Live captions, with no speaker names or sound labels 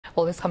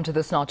Well, let's come to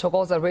this now.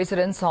 Thokoza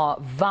residents are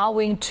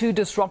vowing to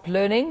disrupt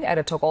learning at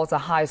a Thokoza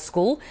high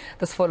school.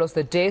 This follows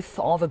the death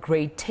of a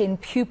grade 10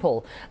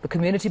 pupil. The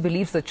community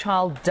believes the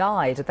child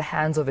died at the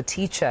hands of a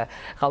teacher.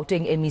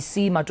 Gauteng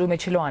MEC Madume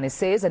Chilwane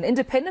says an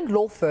independent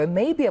law firm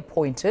may be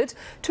appointed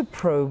to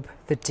probe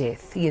the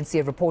death.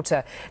 eNCA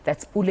reporter,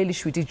 that's Pule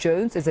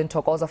Letshwiti-Jones, is in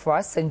Thokoza for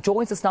us and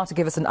joins us now to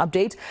give us an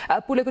update.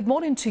 Pule, good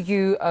morning to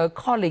you,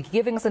 colleague,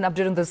 giving us an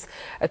update on this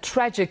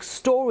tragic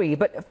story.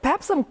 But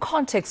perhaps some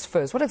context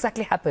first. What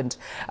exactly happened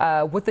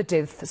with the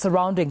death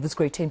surrounding this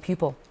grade 10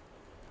 pupil?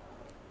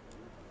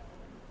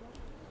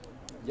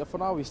 Yeah, for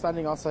now we're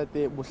standing outside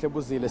the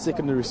Buhlebuzile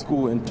Secondary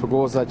School in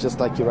Thokoza, just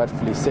like you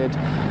rightfully said.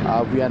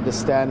 We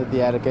understand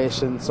the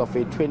allegations of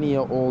a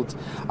 20-year-old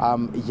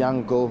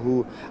young girl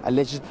who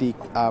allegedly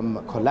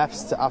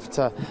collapsed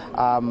after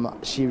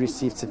she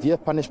received severe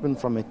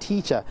punishment from a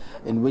teacher,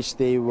 in which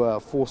they were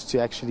forced to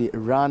actually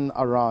run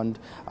around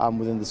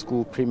within the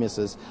school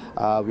premises.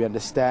 We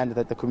understand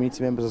that the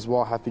community members as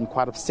well have been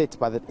quite upset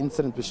by that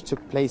incident which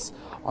took place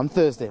on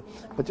Thursday.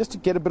 But just to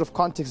get a bit of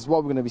context as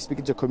well, we're going to be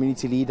speaking to a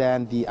community leader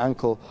and the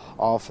uncle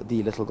of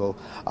the little girl.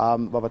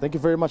 Baba, thank you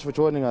very much for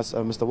joining us,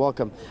 Mr.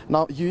 Welcome.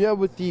 Now, you're here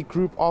with the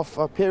group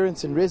of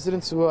parents and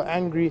residents who are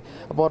angry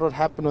about what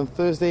happened on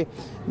Thursday.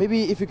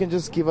 Maybe if you can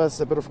just give us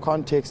a bit of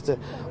context,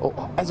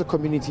 as a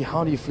community,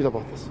 how do you feel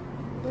about this?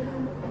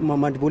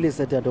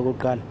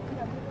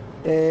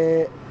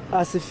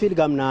 Asifeel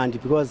kamnandi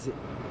because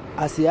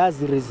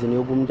asiyazi reason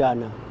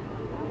yokumntana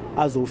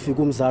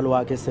azofika umzali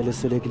wakhe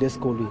seleswelekile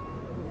esikolweni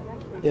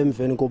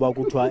emveni koba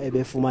kuthiwa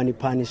ebefumana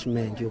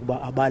punishment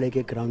yokuba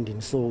abaleke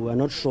grounding. So we are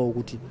not sure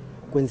ukuthi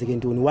kwenzeke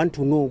ntoni. We want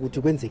to know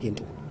ukuthi kwenzeke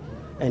ntoni,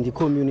 and the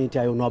community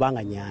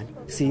ayonwabanga nyani.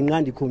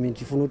 Siyinqanda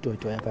community ifuna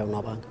udwedwe yapha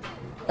ayonwabanga.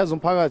 As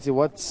umphakathi,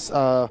 what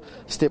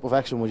step of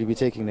action would you be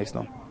taking next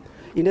now?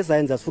 Into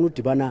esayenza sifuna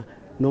udibana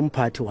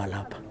nomphathi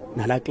walapha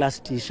nala class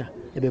teacher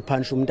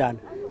ebepunisha umntana,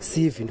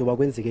 sive into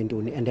bakwenzeke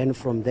ntoni, and then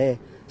from there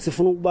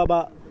sifuna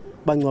ukuba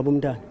bangcwaba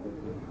umntana.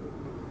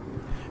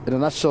 In a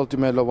nutshell,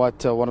 Tumelo,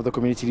 what one of the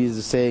community leaders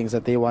is saying is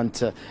that they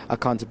want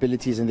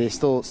accountabilities, and they're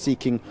still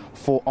seeking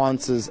for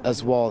answers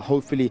as well.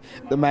 Hopefully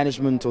the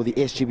management or the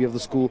SGB of the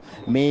school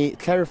may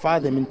clarify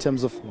them in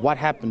terms of what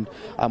happened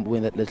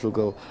when that little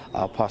girl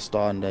passed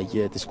on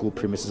here at the school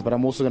premises. But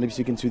I'm also going to be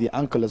speaking to the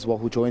uncle as well,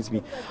 who joins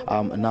me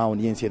now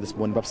on eNCA this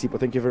morning. Babsipo,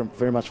 thank you very,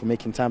 very much for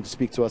making time to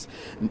speak to us.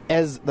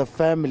 As the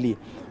family,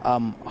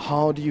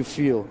 how do you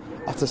feel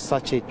after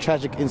such a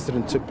tragic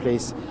incident took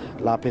place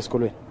la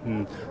peskolweni?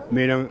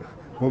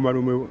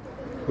 Ngomalume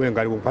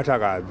wengane kuphatha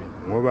kabi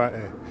ngoba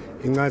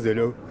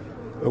incazelo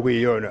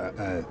okuyiyona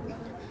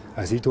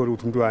asithola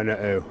ukuthi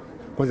umntwana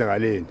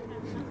kwenzakaleni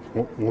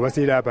ngoba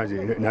silapha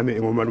nje nami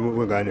ngomalume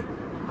wengane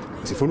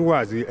sifuna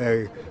ukwazi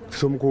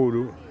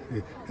somkhulu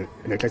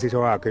nexesha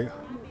wakhe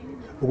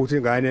ukuthi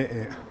ingane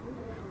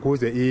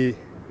kuze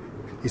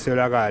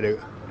iselakale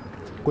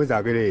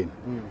kwenzakaleni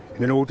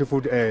nenokuthi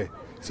futhi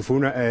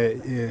sifuna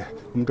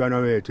umntwana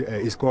wethu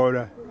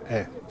isikole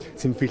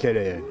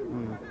simfihlele yena.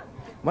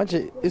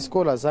 Manje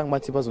isikole azange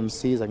bathi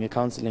bazomsiza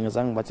ngecounseling,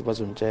 azange bathi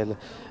bazomtshela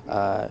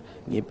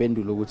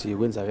ngempendulo ukuthi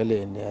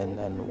kwenzakaleni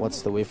and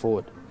what's the way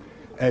forward.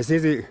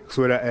 Sizi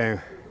kusula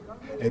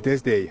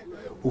Thursday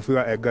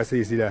ufika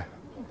kasisi la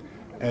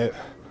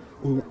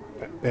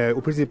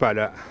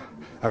uprincipal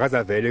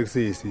akazavele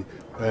kusisi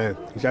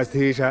class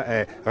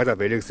teacher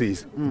akazavele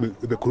kusisi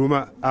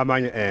bekhuluma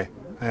amanye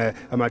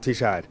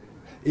ama-teacher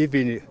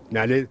even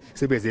nale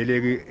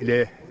sebezeleki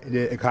le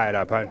ekhaya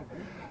lapha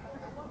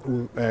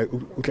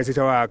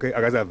uklasicha wakhe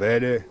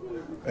akazavele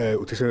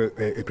uthisha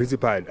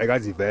principal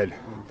akazivele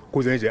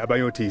kuze nje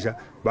abanye othisha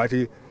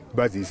bathi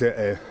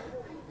bazise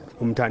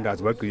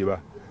umthandazo bagqiba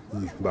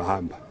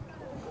bahamba.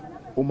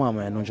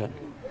 Umama yena njani?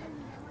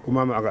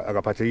 Umama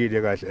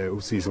akaphathekile kahle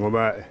usisi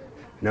ngoba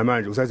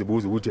namanje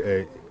usazibuza ukuthi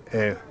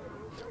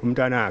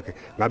umntana wakhe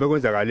ngabe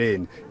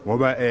kwenzakaleni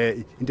ngoba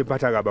into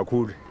ephatha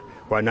kabakhulu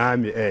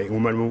kwanami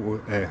ngumalume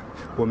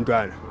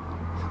womntwana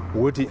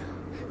ukuthi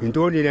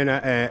intoni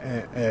lena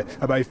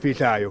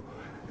abayifihlayo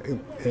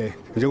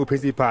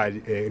njengoprincipal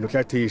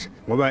noklathisha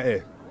ngoba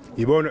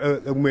ibona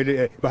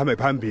kumele bahambe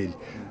phambili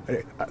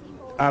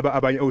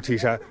abanye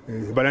othisha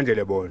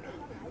balandele bona,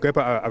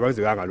 kepha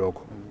akwenzekanga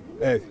lokho.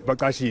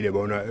 Baqashile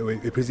bona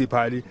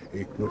iprincipal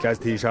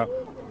noklathisha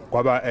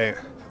kwaba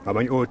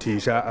ngabanye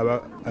othisha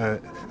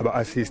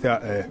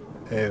aba-assista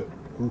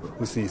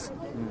usisi.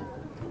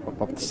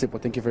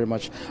 Thank you very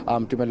much,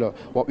 Tumelo.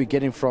 What we're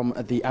getting from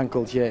the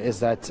uncle here is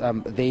that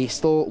they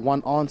still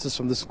want answers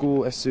from the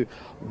school as to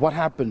what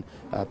happened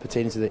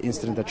pertaining to the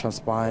incident that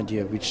transpired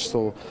here, which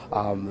saw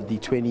the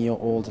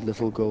 20-year-old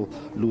little girl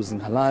losing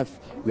her life.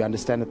 We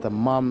understand that the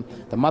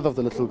mother of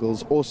the little girl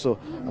is also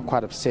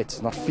quite upset,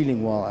 not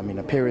feeling well. I mean,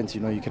 a parent,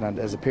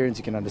 as a parent,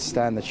 you can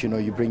understand that,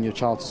 you bring your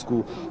child to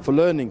school for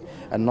learning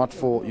and not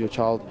for your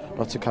child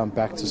not to come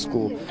back to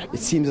school. It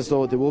seems as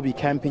though there will be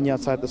camping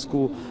outside the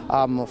school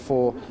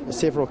for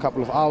several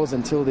couple of hours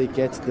until they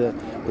get the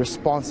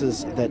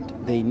responses that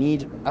they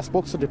need. I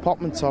spoke to the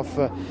Department of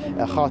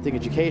Gauteng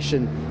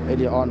Education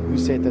earlier on, who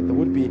said that they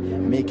would be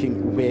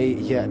making way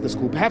here at the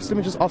school. Perhaps let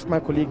me just ask my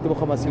colleague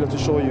Thokoza to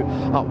show you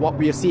what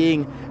we are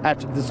seeing at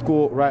the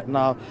school right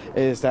now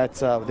is that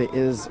there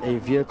is a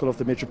vehicle of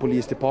the Metro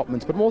Police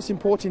Department, but most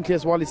importantly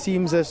as well, it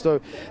seems as though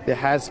there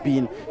has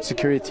been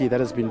security that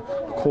has been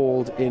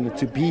called in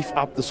to beef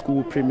up the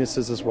school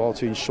premises as well,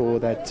 to ensure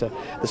that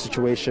the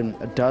situation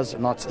does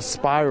not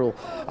spiral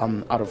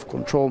out of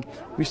control.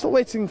 We're still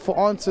waiting for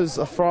answers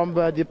from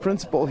the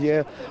principal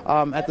here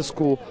at the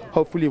school.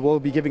 Hopefully will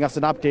be giving us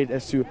an update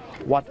as to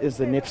what is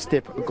the next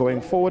step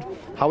going forward.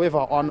 However,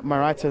 on my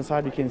right hand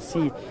side you can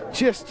see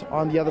just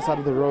on the other side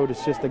of the road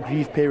it's just the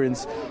grieved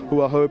parents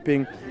who are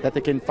hoping that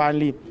they can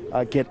finally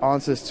get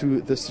answers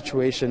to the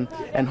situation,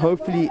 and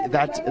hopefully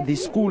that the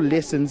school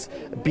lessons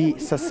be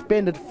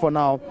suspended for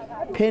now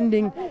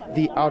pending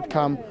the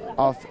outcome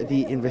of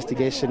the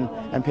investigation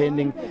and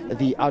pending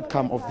the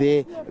outcome of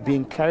there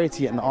being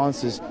clarity and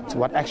answers to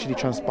what actually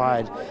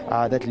transpired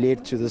that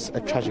led to this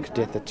tragic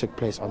death that took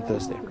place on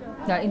Thursday.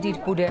 Now,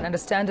 indeed, Bude, and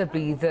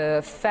understandably,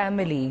 the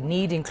family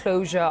needing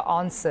closure,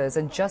 answers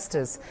and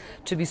justice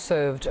to be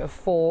served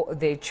for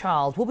their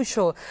child. We'll be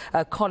sure,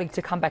 colleague,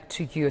 to come back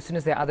to you as soon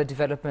as there are other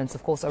developments,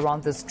 of course,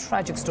 around this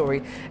tragic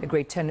story, a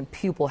grade 10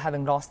 pupil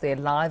having lost their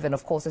life. And,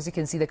 of course, as you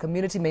can see, the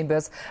community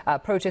members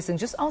protesting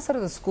just outside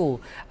of the school,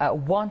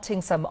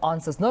 wanting some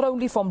answers, not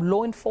only from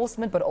law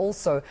enforcement, but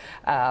also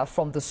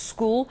from the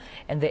school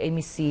and the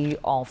MEC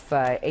of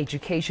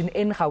Education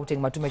in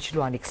Gauteng,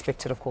 Matumechilwane,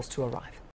 expected, of course, to arrive.